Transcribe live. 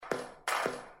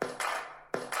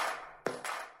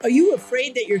Are you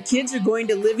afraid that your kids are going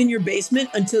to live in your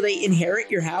basement until they inherit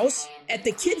your house? At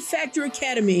the Kid Factor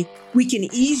Academy, we can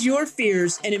ease your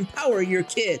fears and empower your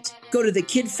kids. Go to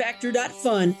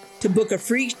thekidfactor.fun to book a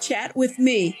free chat with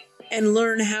me and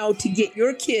learn how to get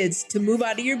your kids to move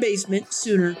out of your basement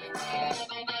sooner.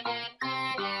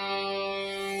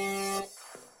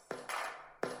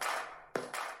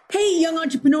 Hey, young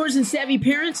entrepreneurs and savvy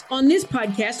parents. On this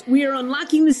podcast, we are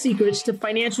unlocking the secrets to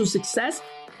financial success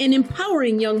and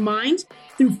empowering young minds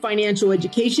through financial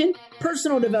education,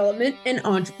 personal development, and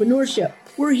entrepreneurship.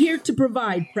 We're here to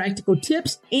provide practical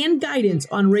tips and guidance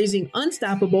on raising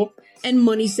unstoppable and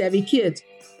money-savvy kids.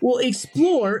 We'll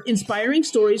explore inspiring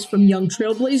stories from young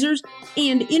trailblazers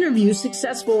and interview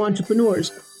successful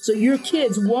entrepreneurs so your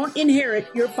kids won't inherit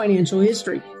your financial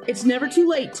history. It's never too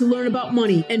late to learn about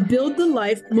money and build the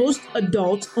life most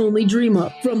adults only dream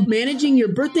of. From managing your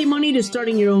birthday money to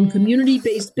starting your own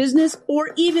community-based business or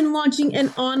even launching an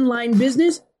online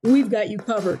business, we've got you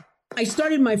covered. I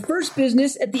started my first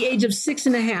business at the age of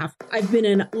 6.5. I've been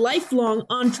a lifelong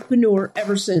entrepreneur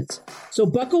ever since. So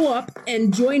buckle up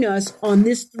and join us on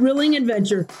this thrilling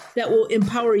adventure that will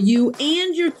empower you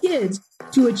and your kids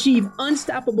to achieve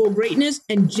unstoppable greatness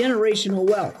and generational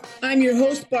wealth. I'm your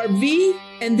host, Barb V,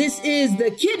 and this is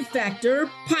the Kid Factor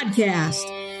Podcast.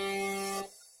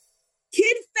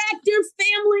 Kid Factor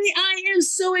family, I am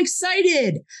so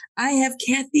excited. I have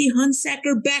Kathy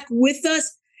Hunsaker back with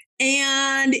us.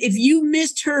 And if you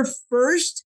missed her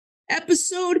first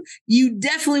episode, you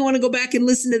definitely want to go back and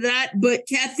listen to that. But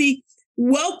Kathy,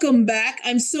 welcome back.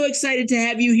 I'm so excited to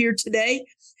have you here today.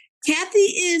 Kathy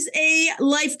is a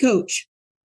life coach.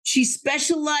 She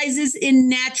specializes in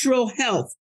natural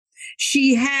health.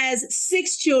 She has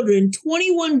 6 children,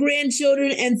 21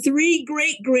 grandchildren, and 3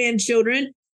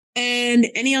 great-grandchildren. And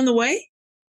any on the way?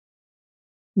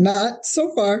 Not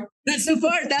so far. Not so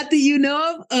far, not that you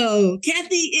know of. Oh,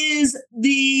 Kathy is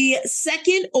the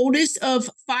second oldest of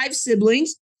 5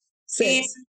 siblings. 6.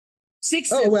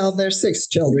 6 Oh, well, there's 6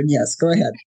 children. Yes, go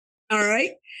ahead. All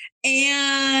right.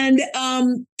 And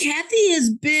Kathy has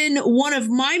been one of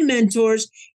my mentors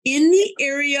in the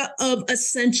area of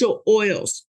essential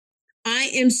oils. I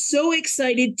am so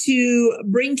excited to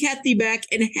bring Kathy back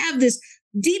and have this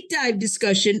deep dive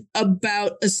discussion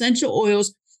about essential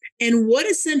oils and what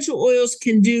essential oils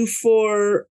can do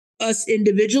for us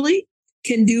individually,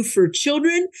 can do for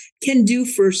children, can do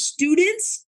for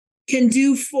students, can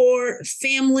do for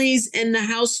families and the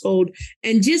household,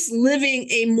 and just living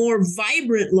a more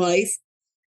vibrant life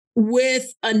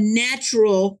with a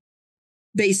natural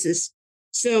basis.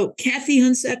 So, Kathy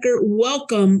Hunsaker,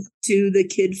 welcome to the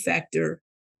Kid Factor.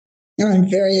 I'm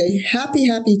very happy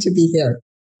to be here.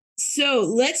 So,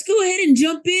 let's go ahead and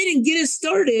jump in and get us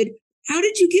started. How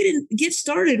did you get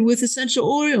started with essential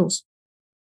oils?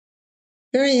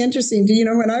 Very interesting. Do you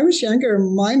know, when I was younger,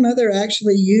 my mother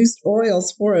actually used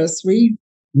oils for us. We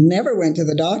never went to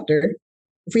the doctor.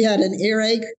 If we had an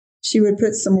earache, she would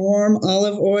put some warm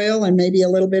olive oil and maybe a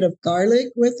little bit of garlic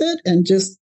with it and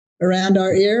just around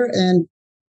our ear and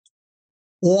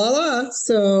voila.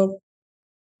 So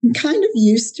I'm kind of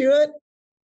used to it.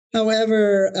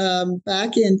 However,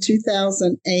 back in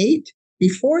 2008,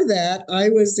 before that, I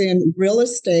was in real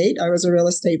estate. I was a real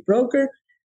estate broker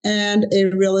and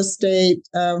a real estate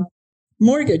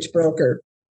mortgage broker.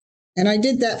 And I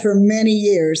did that for many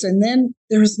years. And then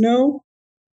there was no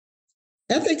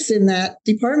ethics in that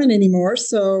department anymore.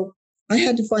 So I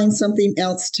had to find something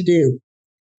else to do.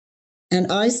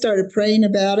 And I started praying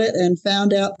about it and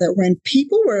found out that when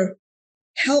people were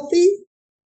healthy,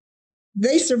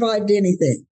 they survived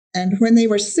anything. And when they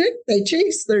were sick, they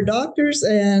chased their doctors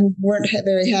and weren't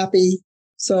very happy.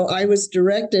 So I was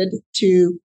directed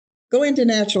to go into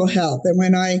natural health. And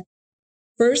when I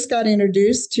first got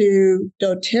introduced to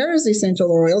doTERRA's essential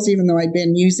oils, even though I'd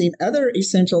been using other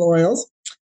essential oils,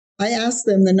 I asked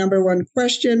them the number one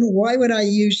question: why would I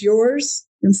use yours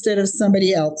instead of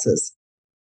somebody else's?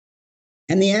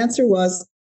 And the answer was,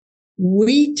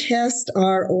 we test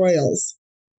our oils.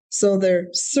 So they're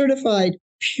certified,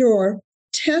 pure,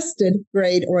 tested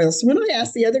grade oils. So when I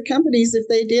asked the other companies if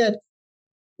they did,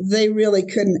 they really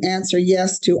couldn't answer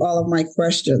yes to all of my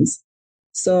questions.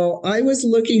 So I was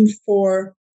looking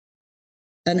for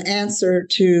an answer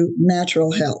to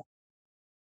natural health.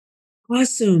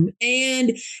 Awesome.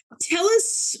 And tell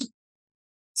us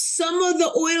some of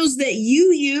the oils that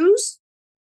you use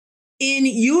in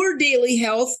your daily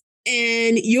health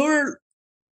and your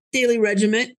daily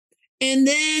regimen. And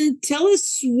then tell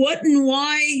us what and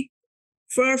why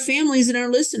for our families and our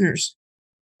listeners.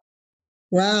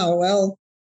 Wow. Well,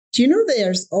 do you know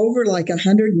there's over like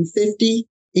 150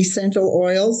 essential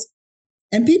oils?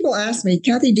 And people ask me,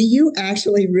 Kathy, do you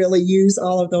actually really use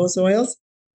all of those oils?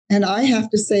 And I have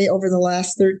to say, over the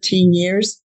last 13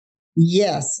 years,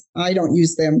 yes, I don't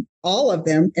use them, all of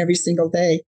them, every single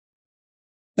day.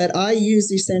 But I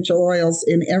use essential oils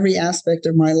in every aspect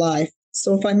of my life.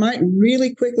 So if I might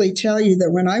really quickly tell you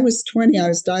that when I was 20, I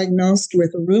was diagnosed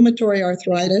with rheumatoid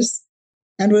arthritis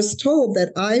and was told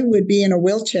that I would be in a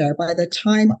wheelchair by the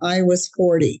time I was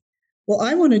 40. Well,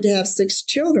 I wanted to have 6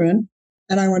 children,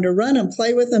 and I wanted to run and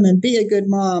play with them and be a good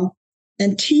mom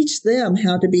and teach them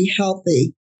how to be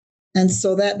healthy. And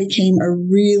so that became a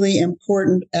really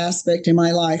important aspect in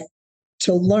my life,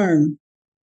 to learn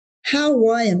how,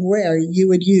 why, and where you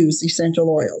would use essential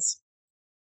oils.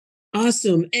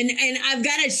 Awesome. And I've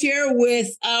got to share with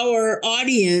our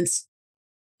audience,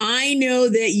 I know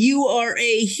that you are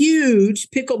a huge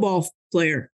pickleball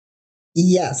player.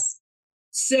 Yes.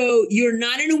 So you're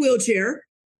not in a wheelchair.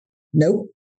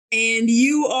 Nope. And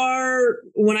you are,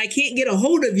 when I can't get a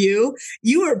hold of you,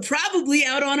 you are probably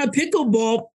out on a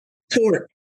pickleball court.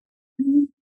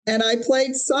 And I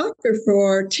played soccer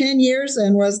for 10 years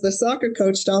and was the soccer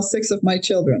coach to all 6 of my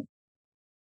children.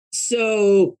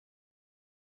 So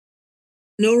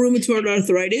no rheumatoid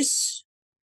arthritis?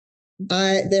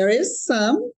 There is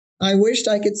some. I wished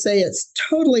I could say it's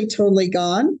totally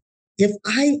gone. If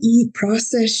I eat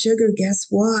processed sugar, guess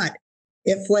what?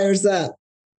 It flares up.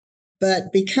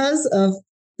 But because of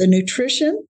the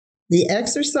nutrition, the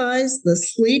exercise, the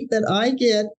sleep that I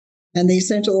get, and the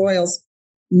essential oils,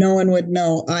 no one would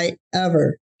know I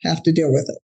ever have to deal with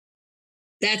it.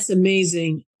 That's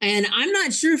amazing. And I'm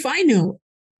not sure if I knew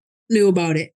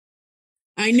about it.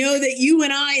 I know that you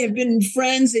and I have been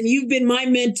friends, and you've been my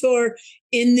mentor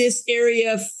in this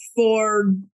area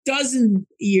for dozen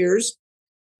years.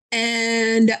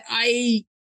 And I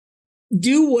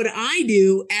do what I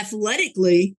do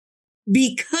athletically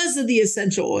because of the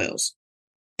essential oils.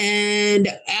 And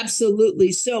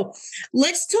absolutely. So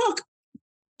let's talk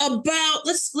about,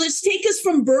 let's take us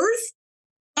from birth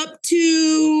up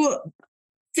to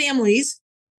families.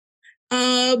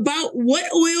 About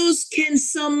what oils can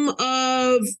some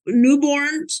of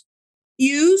newborns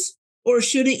use or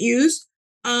shouldn't use?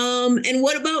 And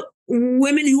what about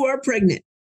women who are pregnant?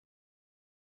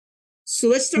 So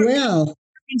let's start. Well,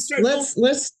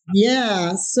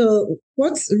 So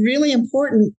what's really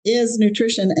important is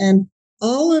nutrition, and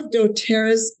all of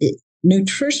doTERRA's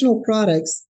nutritional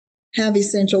products have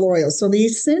essential oils. So the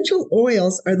essential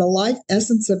oils are the life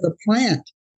essence of the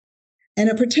plant, and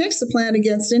it protects the plant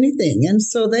against anything. And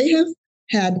so they have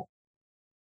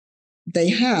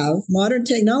modern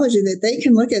technology that they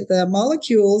can look at the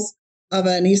molecules of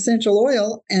an essential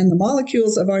oil and the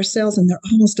molecules of our cells, and they're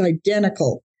almost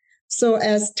identical. So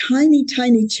as tiny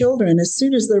children, as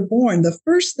soon as they're born, the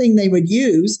first thing they would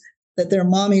use that their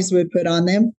mommies would put on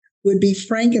them would be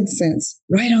frankincense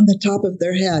right on the top of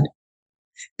their head.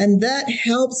 And that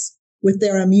helps with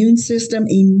their immune system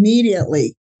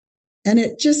immediately. And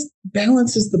it just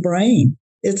balances the brain.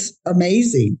 It's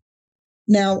amazing.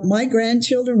 Now, my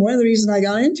grandchildren, one of the reasons I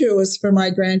got into it was for my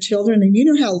grandchildren. And you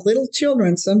know how little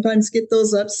children sometimes get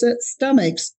those upset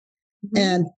stomachs. Mm-hmm.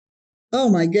 And oh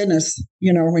my goodness,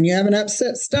 when you have an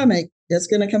upset stomach, it's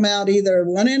going to come out either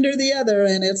one end or the other,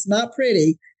 and it's not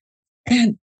pretty.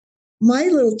 And my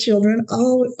little children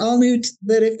all knew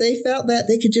that if they felt that,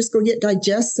 they could just go get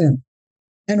digestin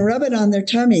and rub it on their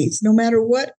tummies, no matter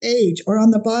what age, or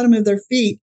on the bottom of their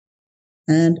feet,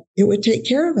 and it would take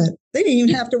care of it. They didn't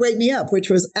even have to wake me up, which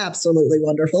was absolutely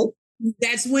wonderful.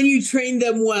 That's when you trained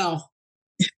them well.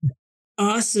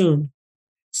 Awesome.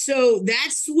 So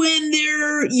that's when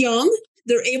they're young.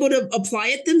 They're able to apply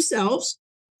it themselves.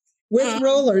 With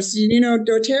rollers.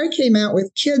 doTERRA came out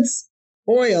with kids'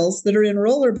 oils that are in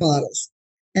roller bottles.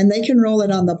 And they can roll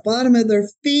it on the bottom of their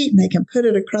feet, and they can put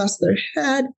it across their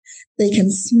head. They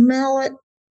can smell it.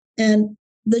 And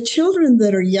the children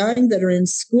that are young, that are in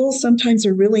school, sometimes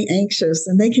are really anxious,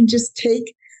 and they can just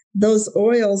take those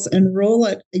oils and roll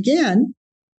it again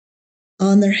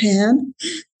on their hand,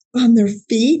 on their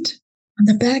feet, on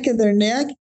the back of their neck.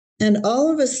 And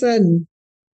all of a sudden,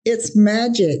 it's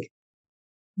magic.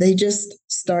 They just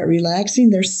start relaxing.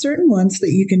 There's certain ones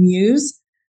that you can use,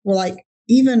 like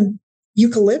even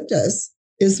eucalyptus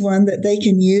is one that they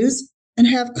can use and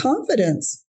have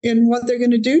confidence in what they're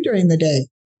going to do during the day,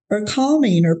 or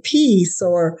calming, or peace,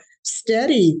 or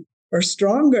steady, or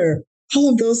stronger. All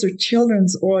of those are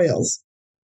children's oils.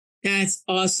 That's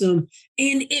awesome.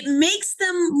 And it makes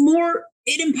them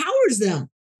it empowers them.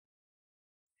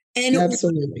 And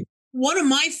absolutely. One of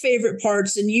my favorite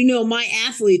parts, and my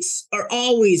athletes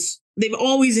they've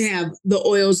always have the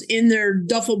oils in their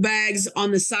duffel bags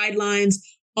on the sidelines,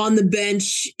 on the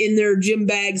bench in their gym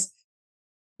bags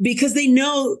because they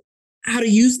know how to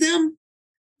use them.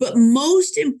 But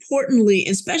most importantly,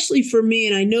 especially for me,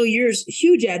 and I know you're a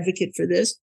huge advocate for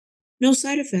this, no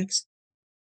side effects.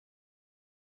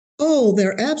 Oh,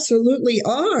 there absolutely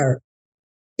are.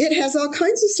 It has all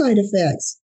kinds of side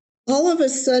effects. All of a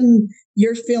sudden,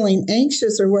 you're feeling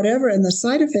anxious or whatever, and the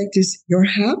side effect is you're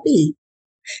happy.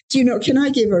 Do you know, can I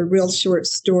give a real short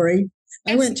story?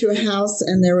 I went to a house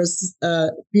and there was a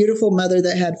beautiful mother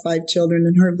that had 5 children,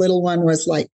 and her little one was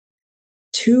like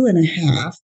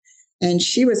 2.5. And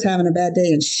she was having a bad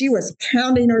day and she was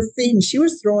pounding her feet and she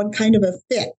was throwing kind of a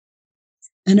fit.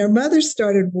 And her mother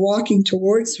started walking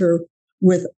towards her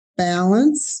with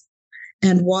balance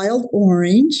and wild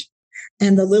orange.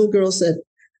 And the little girl said,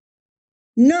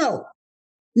 no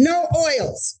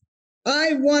oils.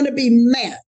 I want to be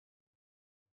mad.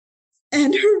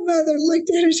 And her mother looked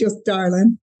at her. She goes,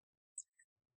 darling,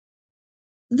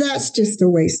 that's just a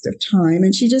waste of time.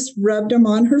 And she just rubbed them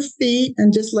on her feet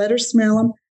and just let her smell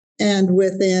them. And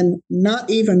within not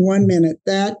even 1 minute,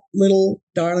 that little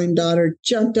darling daughter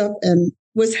jumped up and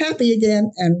was happy again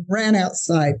and ran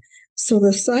outside. So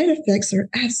the side effects are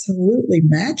absolutely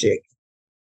magic.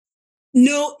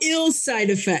 No ill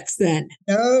side effects then.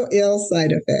 No ill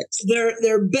side effects.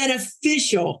 They're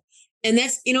beneficial. And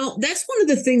that's one of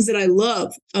the things that I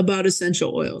love about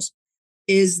essential oils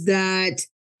is that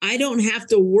I don't have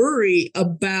to worry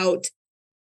about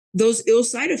those ill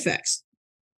side effects.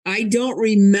 I don't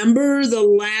remember the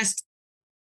last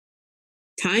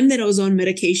time that I was on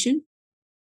medication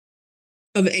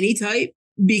of any type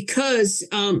because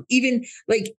even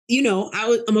like,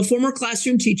 I'm a former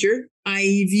classroom teacher.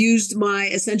 I've used my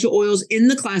essential oils in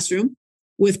the classroom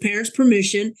with parents'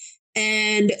 permission.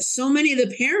 And so many of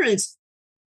the parents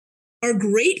are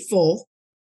grateful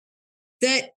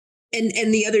that,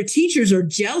 and the other teachers are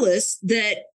jealous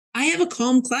that I have a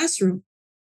calm classroom.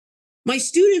 My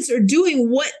students are doing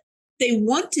what they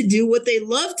want to do, what they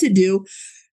love to do.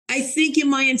 I think in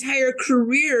my entire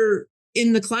career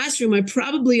in the classroom, I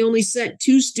probably only sent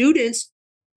 2 students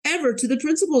ever to the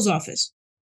principal's office.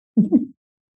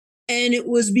 And it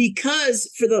was because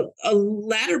for the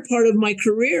latter part of my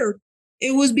career,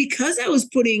 it was because I was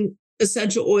putting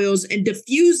essential oils and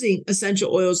diffusing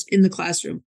essential oils in the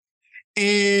classroom.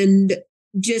 And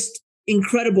just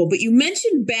incredible. But you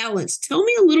mentioned balance. Tell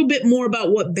me a little bit more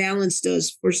about what balance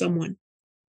does for someone.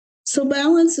 So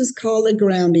balance is called a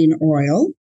grounding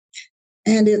oil,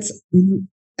 and it's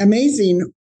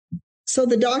amazing. So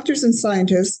the doctors and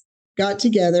scientists got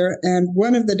together, and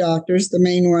one of the doctors, the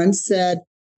main one, said,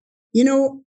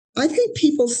 I think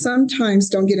people sometimes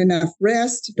don't get enough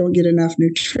rest, don't get enough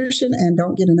nutrition, and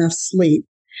don't get enough sleep.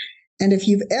 And if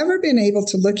you've ever been able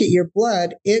to look at your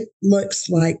blood, it looks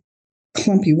like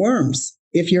clumpy worms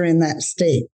if you're in that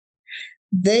state.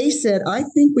 They said, I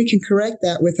think we can correct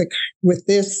that with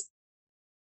this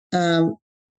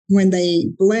when they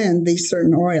blend these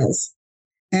certain oils.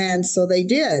 And so they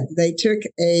did. They took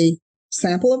a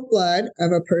sample of blood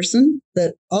of a person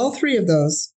that all 3 of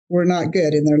those were not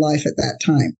good in their life at that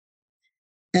time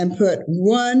and put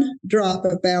 1 drop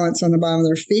of balance on the bottom of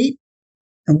their feet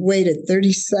and waited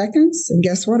 30 seconds. And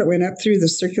guess what? It went up through the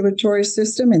circulatory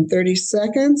system in 30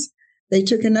 seconds. They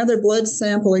took another blood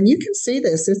sample, and you can see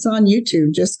this. It's on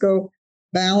YouTube. Just go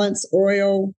balance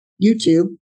oil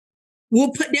YouTube.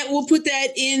 We'll put that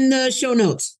in the show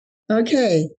notes.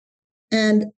 Okay.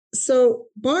 And so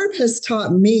Barb has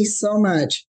taught me so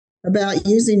much about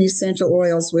using essential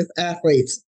oils with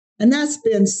athletes. And that's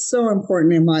been so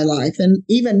important in my life and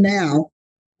even now.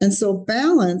 And so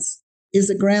balance is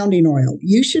a grounding oil.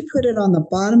 You should put it on the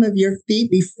bottom of your feet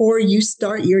before you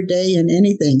start your day in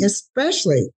anything,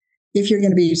 especially if you're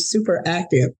going to be super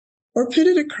active, or put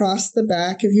it across the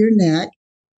back of your neck,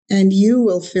 and you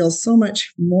will feel so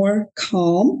much more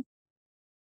calm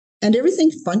and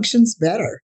everything functions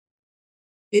better.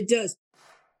 It does.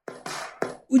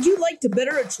 Would you like to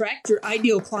better attract your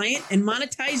ideal client and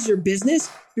monetize your business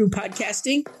through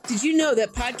podcasting? Did you know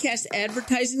that podcast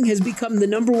advertising has become the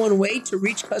 #1 way to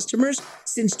reach customers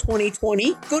since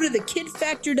 2020? Go to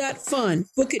thekidfactor.fun,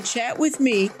 book a chat with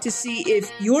me to see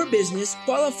if your business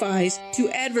qualifies to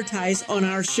advertise on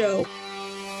our show.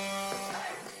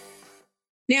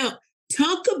 Now,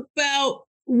 talk about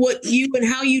what you and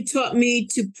how you taught me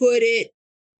to put it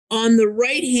on the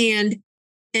right hand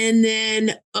and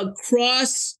then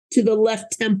across to the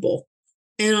left temple,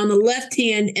 and on the left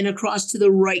hand and across to the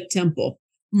right temple.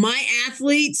 My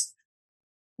athletes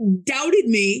doubted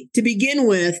me to begin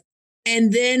with.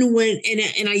 And then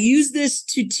and I use this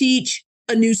to teach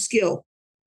a new skill.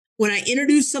 When I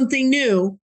introduce something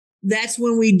new, that's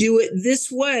when we do it this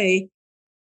way.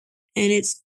 And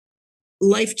it's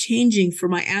life-changing for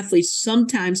my athletes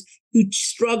sometimes who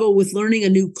struggle with learning a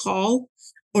new call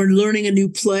or learning a new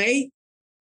play.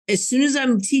 As soon as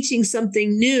I'm teaching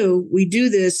something new, we do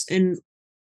this. And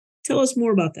tell us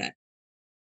more about that.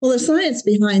 Well, the science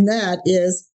behind that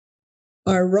is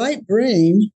our right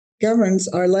brain governs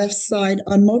our left side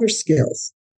on motor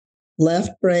skills.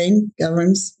 Left brain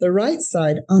governs the right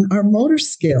side on our motor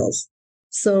skills.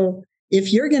 So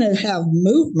if you're going to have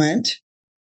movement,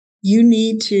 you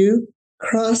need to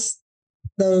cross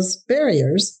those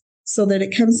barriers so that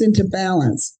it comes into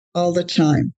balance all the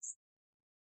time.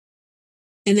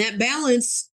 And that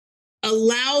balance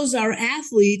allows our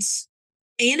athletes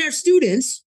and our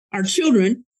students, our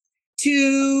children,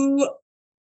 to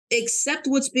accept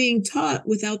what's being taught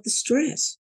without the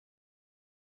stress.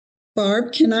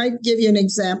 Barb, can I give you an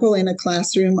example in a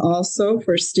classroom also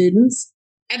for students?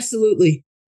 Absolutely.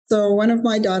 So one of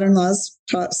my daughter-in-laws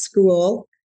taught school,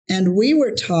 and we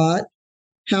were taught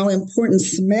how important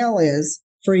smell is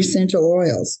for essential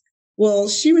oils. Well,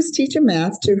 she was teaching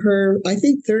math to her, I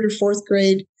think, third or fourth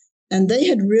grade, and they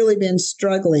had really been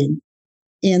struggling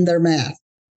in their math.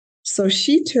 So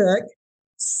she took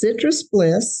citrus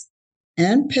bliss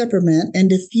and peppermint and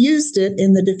diffused it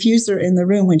in the diffuser in the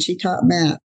room when she taught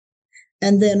math.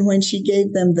 And then when she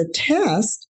gave them the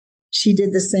test, she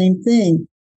did the same thing.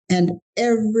 And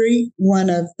every one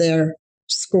of their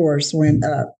scores went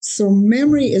up. So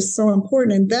memory is so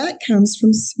important, and that comes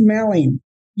from smelling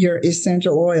your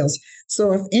essential oils.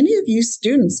 So if any of you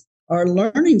students are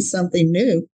learning something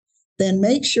new, then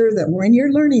make sure that when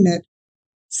you're learning it,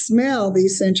 smell the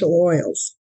essential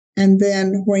oils. And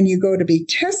then when you go to be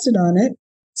tested on it,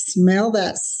 smell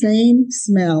that same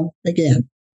smell again.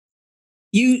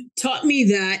 You taught me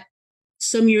that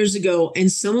some years ago, and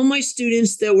some of my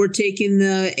students that were taking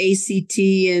the ACT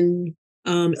and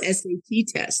SAT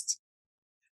tests,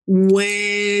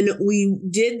 when we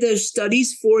did the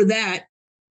studies for that,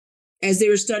 as they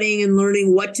were studying and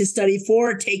learning what to study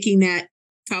for, taking that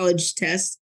college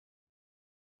test,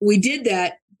 we did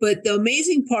that. But the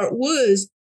amazing part was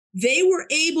they were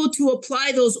able to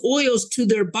apply those oils to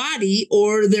their body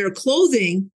or their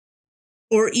clothing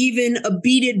or even a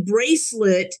beaded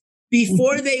bracelet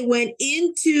before they went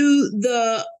into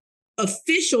the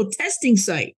official testing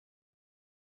site.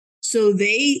 So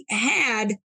they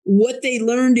had what they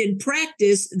learned in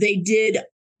practice. They did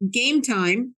game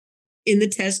time in the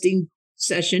testing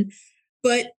session,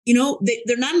 but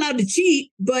they're not allowed to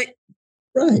cheat. But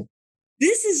right,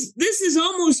 this is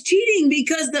almost cheating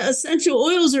because the essential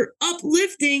oils are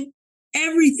uplifting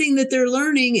everything that they're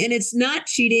learning, and it's not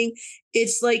cheating.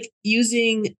 It's like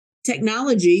using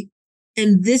technology,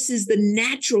 and this is the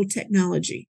natural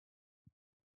technology.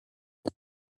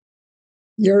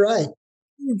 You're right.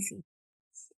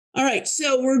 All right,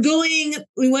 so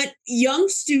we went young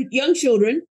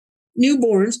children,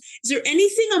 newborns. Is there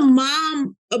anything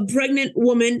a pregnant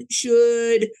woman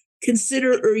should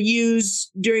consider or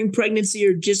use during pregnancy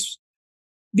or just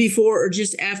before or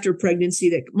just after pregnancy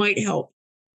that might help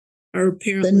our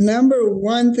parents? The number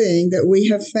one thing that we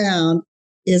have found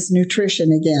is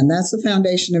nutrition again. That's the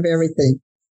foundation of everything.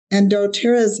 And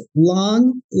doTERRA's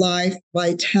Long Life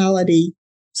Vitality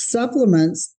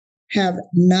supplements have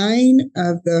 9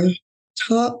 of the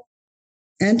top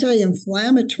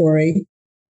anti-inflammatory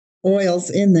oils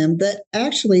in them that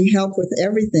actually help with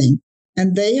everything.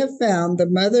 And they have found the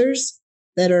mothers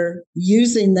that are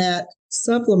using that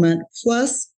supplement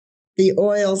plus the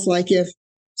oils, like if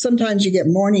sometimes you get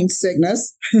morning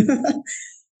sickness.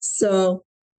 So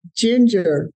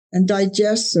ginger and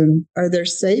digestion are their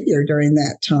savior during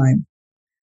that time.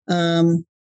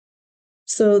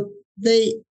 So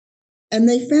they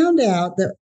found out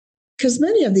that because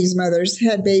many of these mothers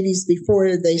had babies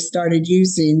before they started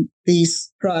using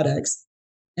these products,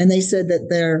 and they said that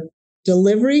their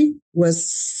delivery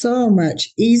was so much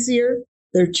easier.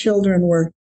 Their children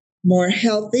were more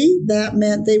healthy. That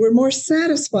meant they were more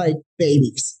satisfied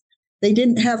babies. They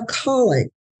didn't have colic.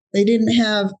 They didn't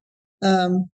have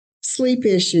sleep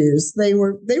issues. They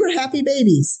were happy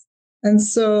babies. And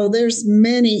so there's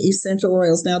many essential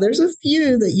oils. Now, there's a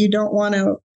few that you don't want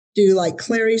to do, like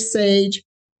clary sage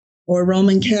or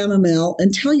Roman chamomile,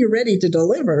 until you're ready to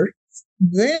deliver.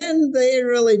 Then they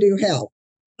really do help.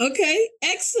 Okay,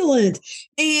 excellent.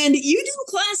 And you do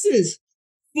classes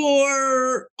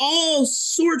for all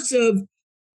sorts of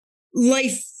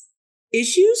life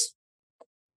issues,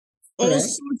 all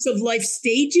sorts of life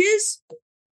stages.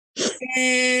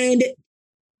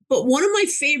 But one of my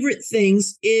favorite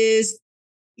things is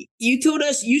you told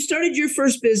us you started your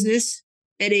first business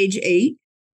at age 8,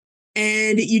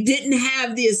 and you didn't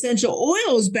have the essential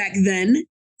oils back then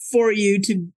for you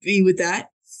to be with that.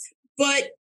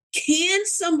 But can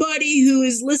somebody who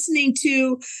is listening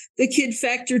to the Kid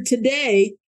Factor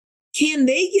today, can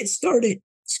they get started?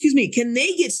 Can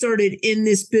they get started in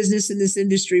this business, in this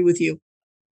industry with you?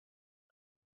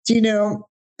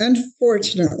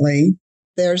 Unfortunately,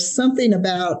 there's something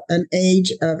about an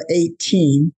age of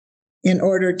 18 in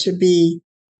order to be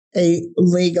a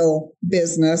legal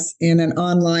business in an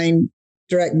online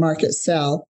direct market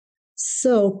sell.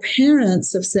 So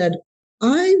parents have said,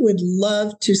 I would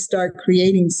love to start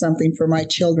creating something for my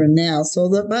children now so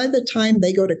that by the time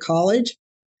they go to college,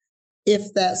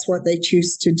 if that's what they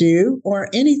choose to do or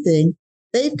anything,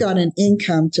 they've got an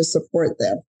income to support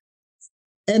them.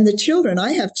 And the children,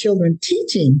 I have children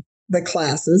teaching the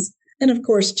classes. And of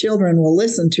course, children will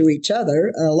listen to each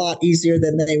other a lot easier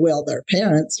than they will their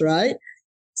parents, right?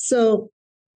 So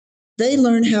they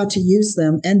learn how to use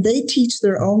them and they teach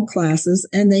their own classes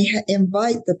and they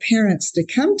invite the parents to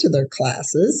come to their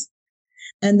classes.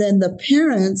 And then the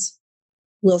parents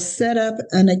will set up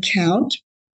an account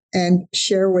and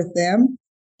share with them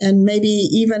and maybe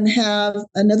even have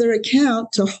another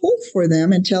account to hold for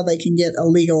them until they can get a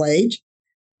legal age.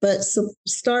 But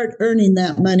start earning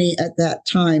that money at that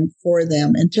time for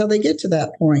them until they get to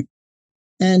that point.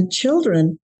 And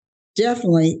children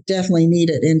definitely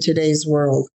need it in today's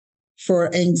world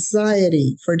for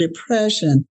anxiety, for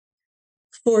depression,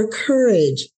 for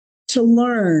courage, to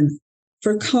learn,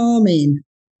 for calming.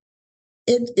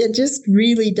 It just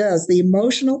really does. The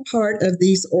emotional part of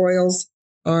these oils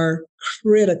are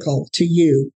critical to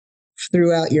you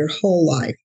throughout your whole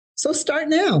life. So start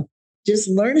now. Just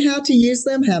learn how to use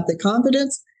them, have the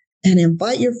confidence, and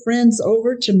invite your friends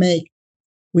over to make.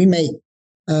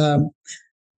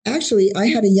 Actually, I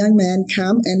had a young man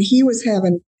come and he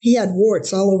had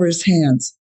warts all over his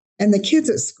hands. And the kids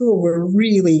at school were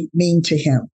really mean to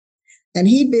him. And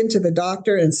he'd been to the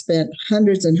doctor and spent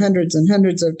hundreds and hundreds and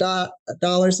hundreds of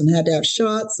dollars and had to have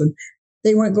shots and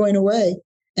they weren't going away.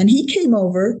 And he came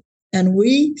over and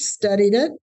we studied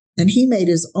it and he made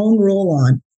his own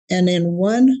roll-on. And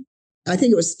in I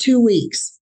think it was 2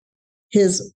 weeks,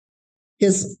 his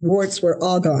warts were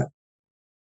all gone.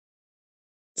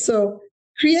 So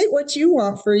create what you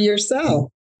want for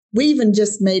yourself. We even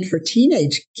just made for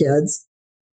teenage kids.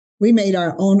 We made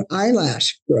our own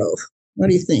eyelash growth. What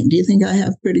do you think? Do you think I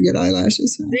have pretty good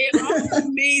eyelashes? They are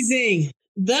amazing.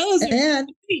 Those are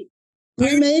and great.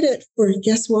 We made it for,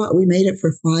 guess what? We made it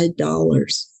for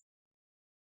 $5.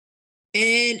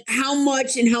 And how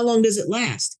much and how long does it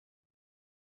last?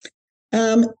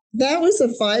 That was a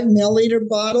 5 milliliter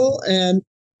bottle. And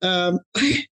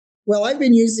I've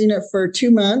been using it for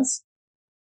 2 months.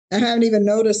 I haven't even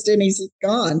noticed any's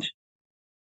gone.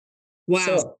 Wow.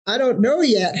 So I don't know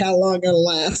yet how long it'll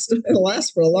last. It'll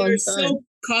last for a long time. They're so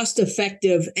cost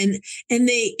effective. And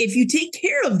if you take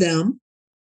care of them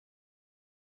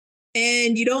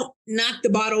and you don't knock the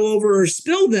bottle over or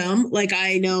spill them, like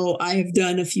I know I have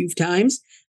done a few times,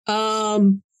 they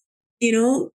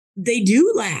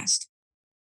do last.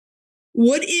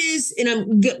 What is, and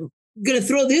I'm going to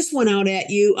throw this one out at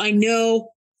you. I know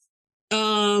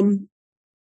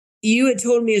you had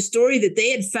told me a story that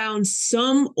they had found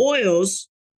some oils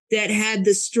that had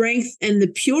the strength and the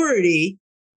purity,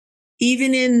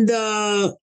 even in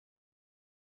the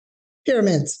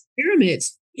pyramids.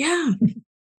 Yeah.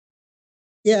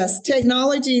 Yes.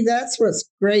 Technology. That's what's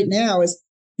great now is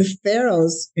the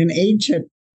pharaohs in ancient,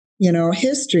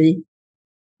 history.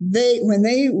 When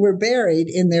they were buried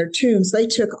in their tombs, they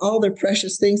took all their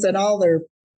precious things and all their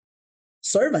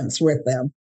servants with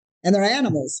them and their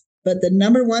animals. But the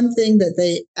number one thing that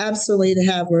they absolutely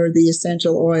have were the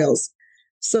essential oils.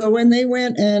 So when they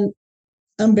went and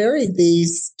unburied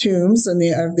these tombs of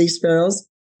these pharaohs,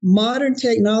 modern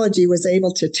technology was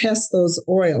able to test those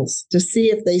oils to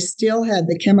see if they still had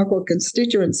the chemical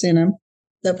constituents in them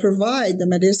that provide the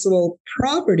medicinal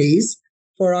properties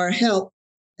for our health.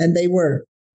 And they were.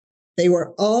 They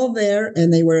were all there,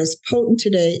 and they were as potent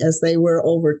today as they were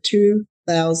over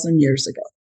 2,000 years ago.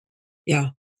 Yeah.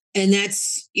 And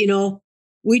that's,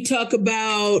 we talk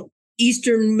about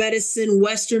Eastern medicine,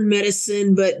 Western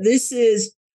medicine, but this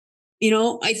is,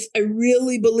 I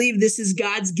really believe this is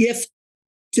God's gift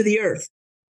to the earth.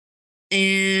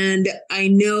 And I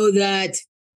know that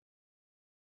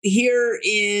here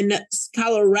in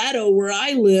Colorado, where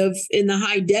I live in the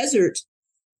high desert,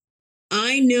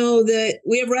 I know that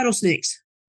we have rattlesnakes.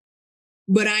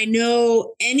 But I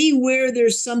know anywhere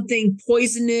there's something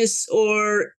poisonous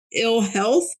or ill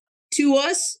health to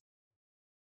us,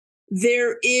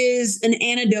 there is an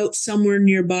antidote somewhere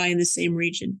nearby in the same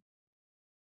region.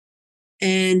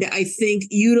 And I think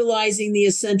utilizing the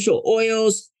essential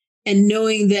oils and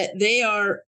knowing that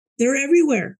they're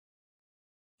everywhere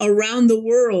around the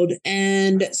world.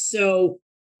 And so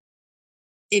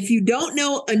if you don't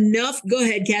know enough, go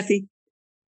ahead, Kathy.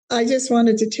 I just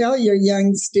wanted to tell your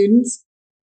young students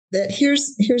that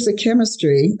here's a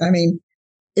chemistry. I mean,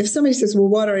 if somebody says, well,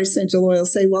 what are essential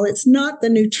oils? Say, well, it's not the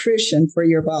nutrition for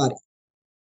your body.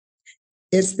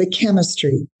 It's the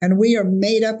chemistry. And we are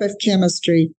made up of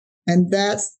chemistry. And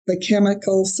that's the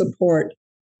chemical support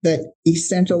that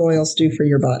essential oils do for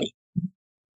your body.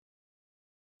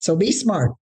 So be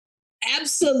smart.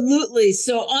 Absolutely.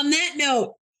 So on that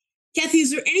note, Kathy,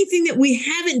 is there anything that we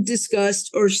haven't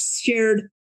discussed or shared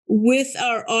with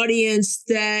our audience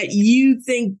that you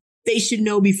think they should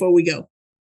know before we go?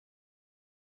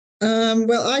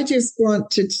 Well, I just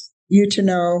want you to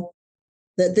know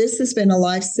that this has been a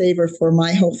lifesaver for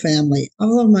my whole family.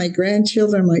 All of my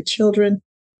grandchildren, my children,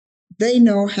 they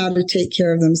know how to take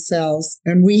care of themselves.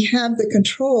 And we have the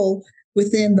control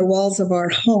within the walls of our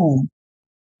home.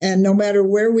 And no matter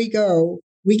where we go,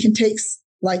 we can take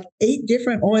like 8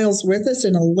 different oils with us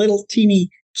in a little teeny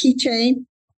keychain,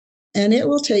 and it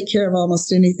will take care of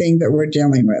almost anything that we're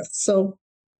dealing with. So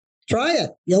try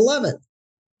it. You'll love it.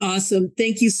 Awesome.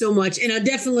 Thank you so much. And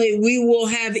we will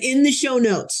have in the show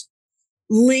notes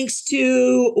links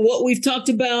to what we've talked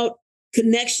about,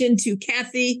 connection to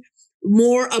Kathy,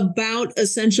 more about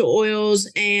essential oils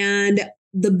and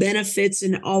the benefits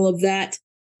and all of that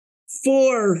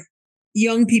for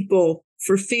young people,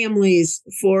 for families,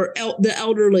 for the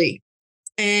elderly,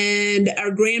 and our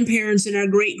grandparents and our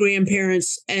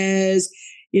great-grandparents. As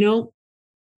you know,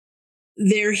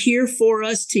 they're here for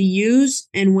us to use.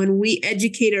 And when we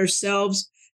educate ourselves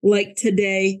like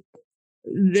today,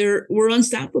 we're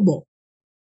unstoppable.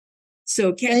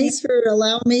 So Kathy, thanks for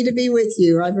allowing me to be with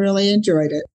you. I've really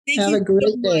enjoyed it. Have a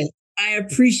great day. I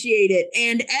appreciate it.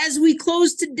 And as we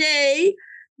close today,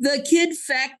 the Kid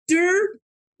Factor,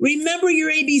 remember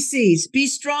your ABCs. Be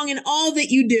strong in all that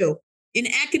you do, in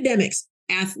academics,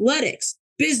 athletics,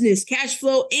 business, cash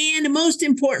flow, and most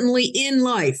importantly, in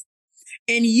life.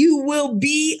 And you will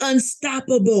be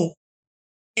unstoppable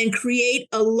and create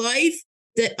a life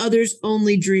that others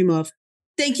only dream of.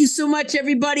 Thank you so much,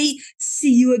 everybody.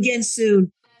 See you again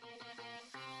soon.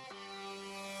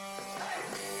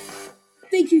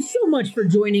 Thank you so much for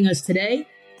joining us today.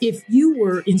 If you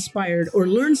were inspired or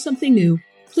learned something new,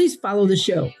 please follow the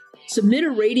show, submit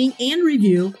a rating and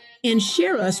review, and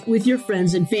share us with your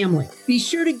friends and family. Be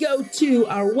sure to go to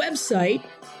our website,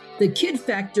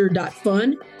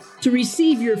 thekidfactor.fun, to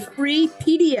receive your free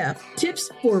PDF, Tips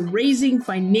for Raising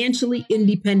Financially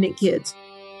Independent Kids.